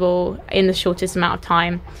possible in the shortest amount of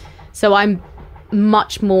time. So I'm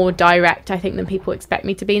much more direct, I think, than people expect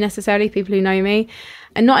me to be necessarily, people who know me.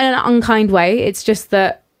 And not in an unkind way. It's just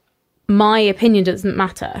that my opinion doesn't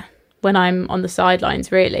matter when I'm on the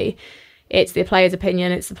sidelines, really. It's the player's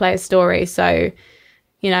opinion. It's the player's story. So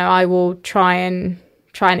I will try and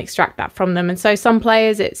extract that from them. And so some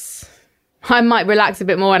players, I might relax a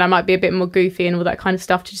bit more and I might be a bit more goofy and all that kind of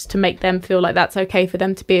stuff just to make them feel like that's okay for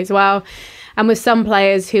them to be as well. And with some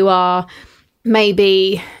players who are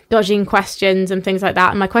maybe dodging questions and things like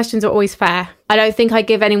that, and my questions are always fair. I don't think I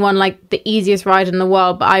give anyone like the easiest ride in the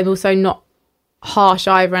world, but I'm also not harsh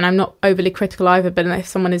either, and I'm not overly critical either. But if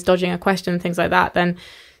someone is dodging a question and things like that, then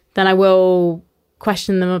I will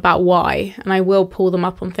question them about why, and I will pull them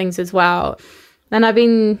up on things as well. And I've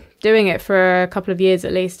been doing it for a couple of years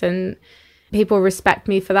at least, and people respect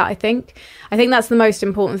me for that. I think that's the most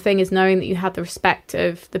important thing, is knowing that you have the respect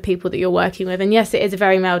of the people that you're working with. And yes, it is a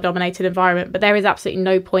very male dominated environment, but there is absolutely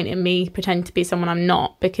no point in me pretending to be someone I'm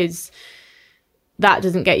not, because that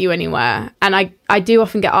doesn't get you anywhere. And I do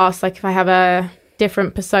often get asked like if I have a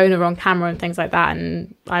different persona on camera and things like that,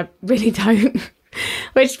 and I really don't.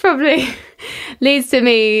 Which probably leads to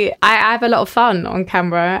me, I have a lot of fun on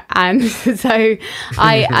camera, and so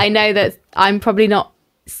I know that I'm probably not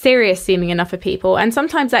serious seeming enough for people. And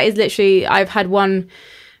sometimes that is literally, I've had one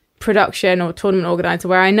production or tournament organizer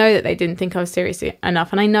where I know that they didn't think I was serious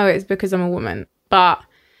enough, and I know it's because I'm a woman, but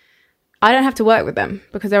I don't have to work with them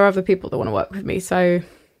because there are other people that want to work with me. So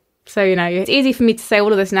it's easy for me to say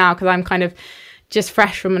all of this now because I'm kind of just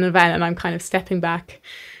fresh from an event and I'm kind of stepping back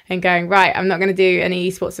and going, right, I'm not going to do any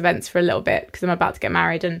esports events for a little bit because I'm about to get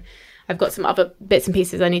married and I've got some other bits and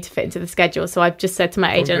pieces I need to fit into the schedule. So I've just said to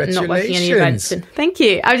my agent, I'm not working any events. And thank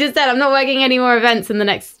you. I've just said I'm not working any more events in the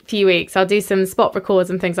next few weeks. I'll do some spot records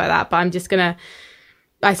and things like that, but I'm just going to,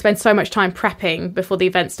 I spend so much time prepping before the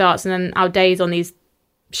event starts, and then our days on these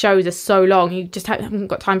shows are so long, you just haven't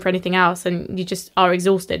got time for anything else and you just are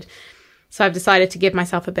exhausted. So I've decided to give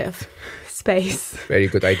myself a bit of space. Very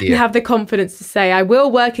good idea. And have the confidence to say I will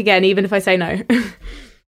work again, even if I say no.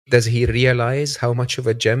 Does he realize how much of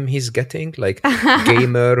a gem he's getting? Like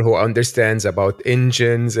gamer who understands about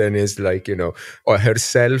engines and is like, or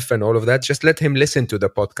herself and all of that. Just let him listen to the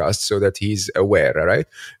podcast so that he's aware, all right?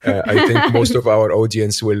 I think most of our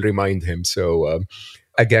audience will remind him. So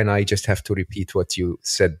again, I just have to repeat what you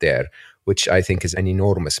said there, which I think is an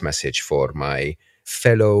enormous message for my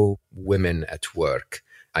fellow women at work.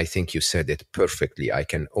 I think you said it perfectly. I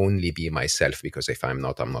can only be myself, because if I'm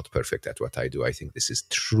not perfect at what I do. I think this is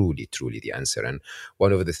truly, truly the answer. And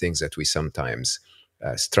one of the things that we sometimes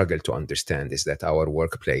struggle to understand is that our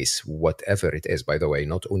workplace, whatever it is, by the way,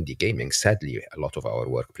 not only gaming, sadly, a lot of our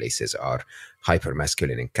workplaces are hyper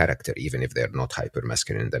masculine in character, even if they're not hyper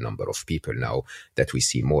masculine in the number of people now that we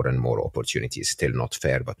see more and more opportunities, still not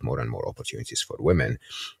fair, but more and more opportunities for women.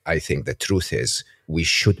 I think the truth is we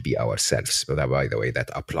should be ourselves. But by the way,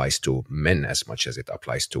 that applies to men as much as it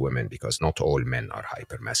applies to women, because not all men are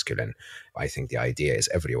hyper masculine. I think the idea is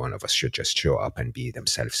every one of us should just show up and be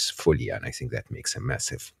themselves fully. And I think that makes a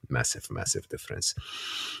massive, massive, massive difference.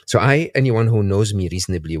 So anyone who knows me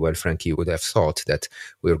reasonably well, Frankie, would have thought that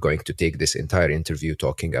we're going to take this entire interview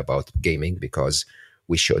talking about gaming, because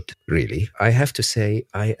we should, really. I have to say,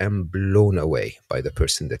 I am blown away by the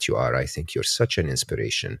person that you are. I think you're such an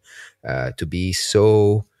inspiration to be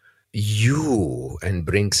so you and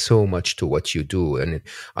bring so much to what you do. And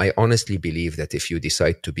I honestly believe that if you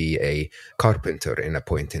decide to be a carpenter in a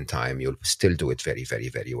point in time, you'll still do it very, very,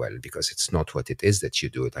 very well, because it's not what it is that you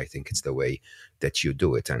do it. I think it's the way that you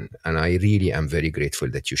do it. And I really am very grateful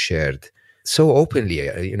that you shared so openly.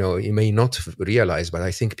 You may not realize, but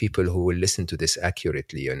I think people who will listen to this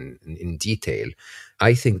accurately and in detail,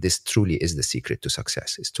 I think this truly is the secret to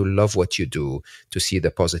success, is to love what you do, to see the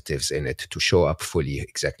positives in it, to show up fully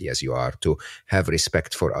exactly as you are, to have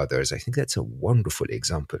respect for others. I think that's a wonderful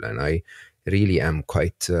example, and I really am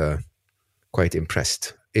quite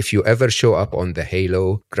impressed. If you ever show up on the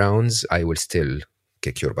Halo grounds, I will still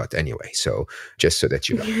kick your butt anyway. So just so that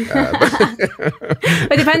you know.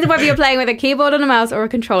 It depends on whether you're playing with a keyboard and a mouse or a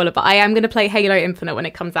controller. But I am going to play Halo Infinite when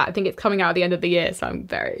it comes out. I think it's coming out at the end of the year, so I'm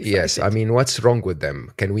very excited. Yes, I mean, what's wrong with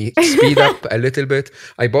them? Can we speed up a little bit?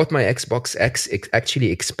 I bought my Xbox X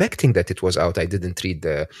actually expecting that it was out. I didn't read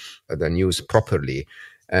the news properly.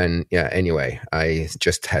 And yeah, anyway, I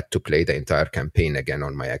just had to play the entire campaign again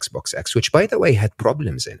on my Xbox X, which, by the way, had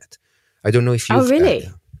problems in it. I don't know if you've... Oh, really?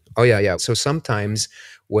 Oh, yeah. So sometimes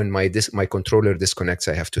when my controller disconnects,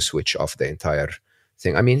 I have to switch off the entire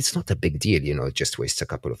thing. I mean, it's not a big deal, it just wastes a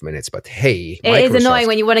couple of minutes. But hey, it is annoying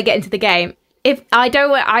when you want to get into the game. If I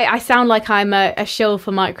don't, I sound like I'm a shill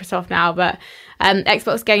for Microsoft now, but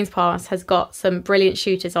Xbox Games Pass has got some brilliant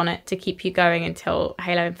shooters on it to keep you going until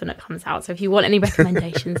Halo Infinite comes out. So if you want any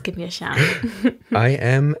recommendations, give me a shout. I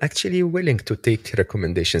am actually willing to take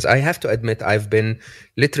recommendations. I have to admit, I've been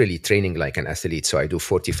literally training like an athlete. So I do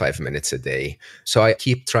 45 minutes a day. So I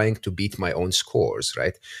keep trying to beat my own scores,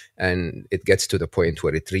 right? And it gets to the point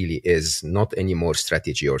where it really is not any more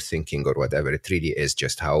strategy or thinking or whatever. It really is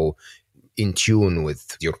just how in tune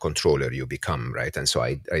with your controller you become, right? And so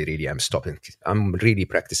I really am stopping. I'm really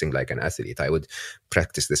practicing like an athlete. I would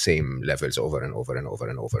practice the same levels over and over and over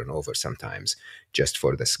and over and over sometimes just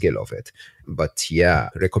for the skill of it. But yeah,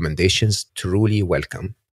 recommendations truly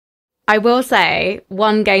welcome. I will say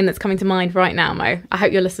one game that's coming to mind right now, Mo. I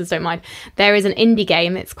hope your listeners don't mind. There is an indie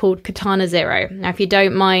game. It's called Katana Zero. Now, if you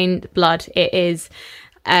don't mind blood, it is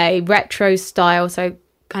a retro style, so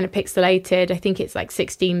kind of pixelated. I think it's like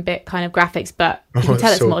 16-bit kind of graphics, but you can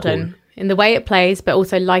tell it's so modern cool in the way it plays, but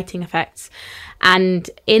also lighting effects. And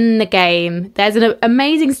in the game, there's an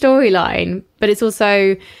amazing storyline, but it's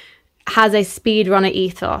also has a speedrunner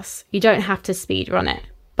ethos. You don't have to speedrun it,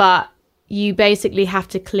 but you basically have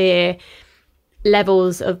to clear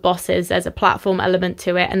levels of bosses. There's a platform element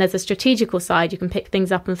to it, and there's a strategical side. You can pick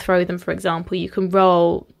things up and throw them, for example. You can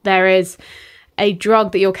roll. There is a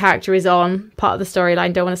drug that your character is on, part of the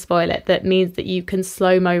storyline, don't want to spoil it, that means that you can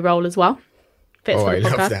slow-mo roll as well. Fits for the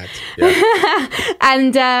podcast. Love that.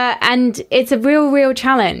 Yeah. And it's a real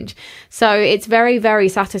challenge. So it's very, very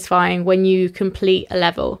satisfying when you complete a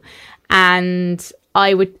level. And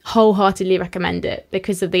I would wholeheartedly recommend it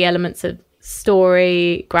because of the elements of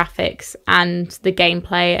story, graphics, and the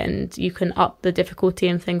gameplay, and you can up the difficulty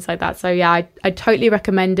and things like that. So yeah, I totally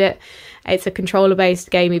recommend it. It's a controller-based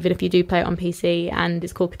game, even if you do play it on PC, and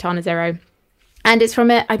it's called Katana Zero. And it's from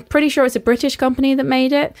I'm pretty sure it's a British company that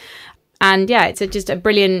made it. And yeah, it's just a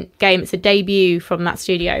brilliant game. It's a debut from that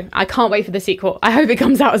studio. I can't wait for the sequel. I hope it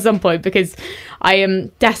comes out at some point because I am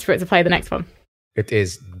desperate to play the next one. It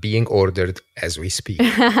is being ordered as we speak.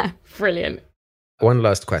 Brilliant. One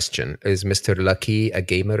last question. Is Mr. Lucky a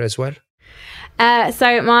gamer as well?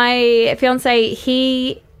 So my fiance,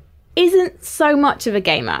 he isn't so much of a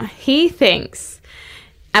gamer. He thinks,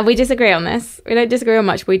 and we disagree on this. We don't disagree on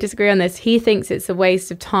much, but we disagree on this. He thinks it's a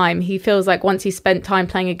waste of time. He feels like once he's spent time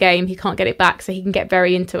playing a game, he can't get it back, so he can get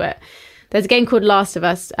very into it. There's a game called Last of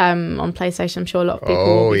Us on PlayStation. I'm sure a lot of people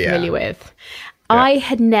will be familiar with. Yeah. I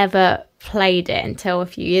had never played it until a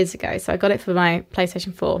few years ago. So I got it for my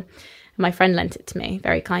PlayStation 4. My friend lent it to me,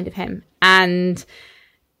 very kind of him. And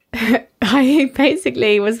I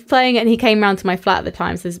basically was playing it, and he came round to my flat at the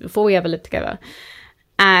time. So this is before we ever lived together.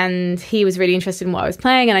 And he was really interested in what I was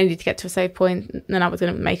playing, and I needed to get to a save point. And then I was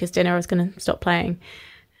going to make us dinner. I was going to stop playing.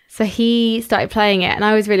 So he started playing it, and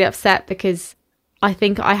I was really upset because I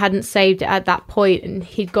think I hadn't saved it at that point, and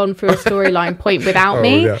he'd gone through a storyline point without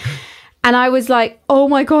me. Yeah. And I was like, oh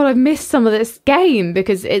my God, I've missed some of this game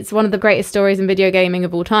because it's one of the greatest stories in video gaming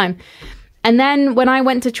of all time. And then when I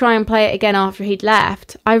went to try and play it again after he'd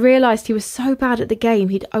left, I realised he was so bad at the game,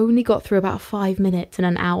 he'd only got through about 5 minutes in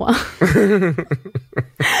an hour. So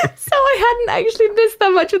I hadn't actually missed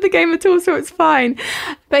that much of the game at all, so it's fine.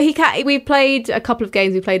 But we played a couple of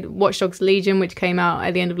games. We played Watch Dogs Legion, which came out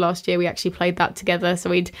at the end of last year. We actually played that together.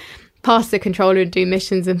 So we'd pass the controller and do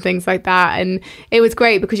missions and things like that, and it was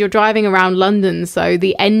great because you're driving around London, so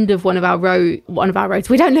the end of one of our roads,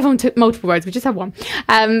 we don't live on multiple roads, we just have one,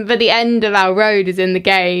 but the end of our road is in the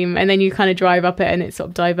game, and then you kind of drive up it and it sort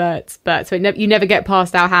of diverts, but so you never get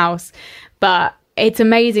past our house. But it's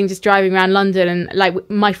amazing just driving around London and like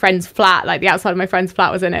my friend's flat, like the outside of my friend's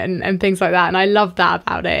flat was in it and things like that. And I love that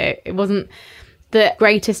about it. It wasn't the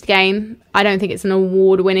greatest game. I don't think it's an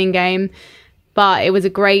award-winning game, but it was a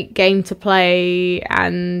great game to play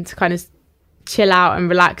and kind of chill out and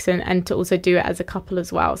relax and to also do it as a couple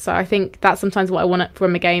as well. So I think that's sometimes what I want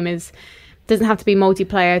from a game is it doesn't have to be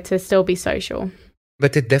multiplayer to still be social.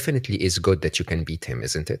 But it definitely is good that you can beat him,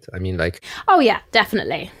 isn't it? I mean, like... Oh, yeah,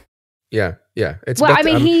 definitely. Yeah. It's well, I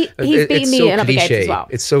mean, he's beaten me in other games as well.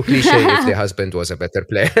 It's so cliche if the husband was a better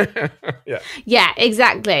player. Yeah,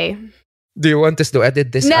 exactly. Do you want us to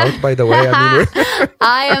edit this out, by the way? I mean,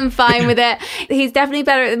 I am fine with it. He's definitely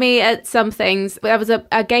better than me at some things. There was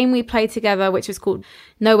a game we played together, which was called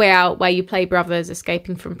No Way Out, where you play brothers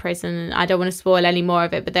escaping from prison. I don't want to spoil any more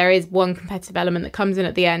of it, but there is one competitive element that comes in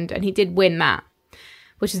at the end, and he did win that,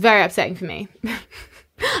 which is very upsetting for me. I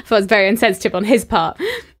thought it was very insensitive on his part.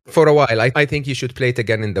 For a while, I think you should play it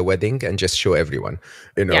again in the wedding and just show everyone,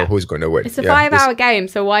 who's going to win. It's a 5-hour game,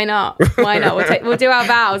 so why not? Why not? We'll do our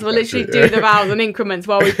vows. We'll literally do the vows in increments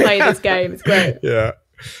while we play this game. It's great. Yeah.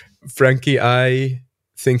 Frankie, I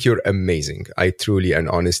think you're amazing. I truly and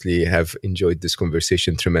honestly have enjoyed this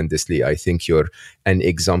conversation tremendously. I think you're an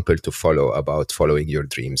example to follow about following your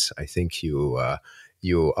dreams. I think you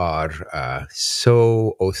are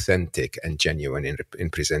so authentic and genuine in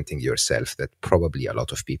presenting yourself that probably a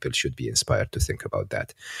lot of people should be inspired to think about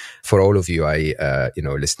that. For all of you,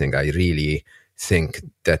 listening, I really think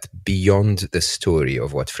that beyond the story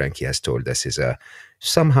of what Frankie has told us is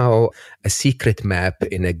somehow a secret map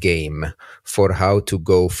in a game for how to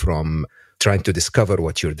go from trying to discover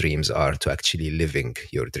what your dreams are to actually living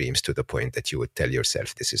your dreams to the point that you would tell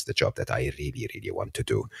yourself, this is the job that I really, really want to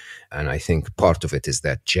do. And I think part of it is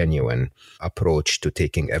that genuine approach to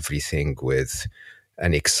taking everything with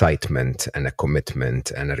an excitement and a commitment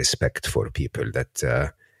and a respect for people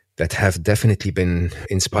that have definitely been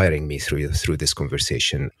inspiring me through this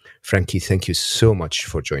conversation. Frankie, thank you so much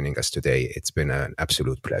for joining us today. It's been an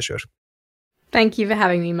absolute pleasure. Thank you for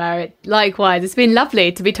having me, Mo. Likewise, it's been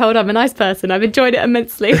lovely to be told I'm a nice person. I've enjoyed it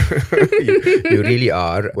immensely. You really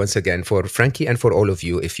are. Once again, for Frankie and for all of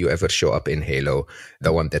you, if you ever show up in Halo,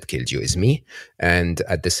 the one that killed you is me. And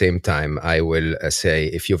at the same time, I will say,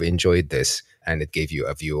 if you've enjoyed this and it gave you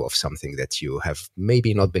a view of something that you have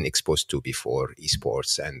maybe not been exposed to before,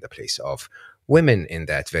 esports and the place of women in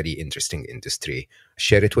that very interesting industry,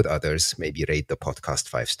 share it with others, maybe rate the podcast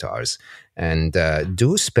 5 stars, and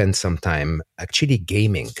do spend some time actually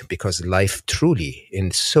gaming, because life truly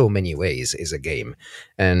in so many ways is a game.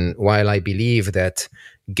 And while I believe that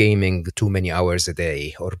gaming too many hours a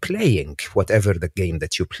day or playing whatever the game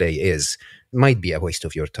that you play is might be a waste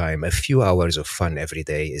of your time, a few hours of fun every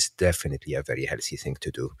day is definitely a very healthy thing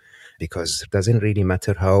to do, because it doesn't really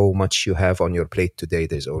matter how much you have on your plate today,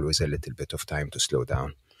 there's always a little bit of time to slow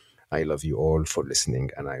down. I love you all for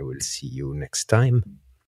listening, and I will see you next time.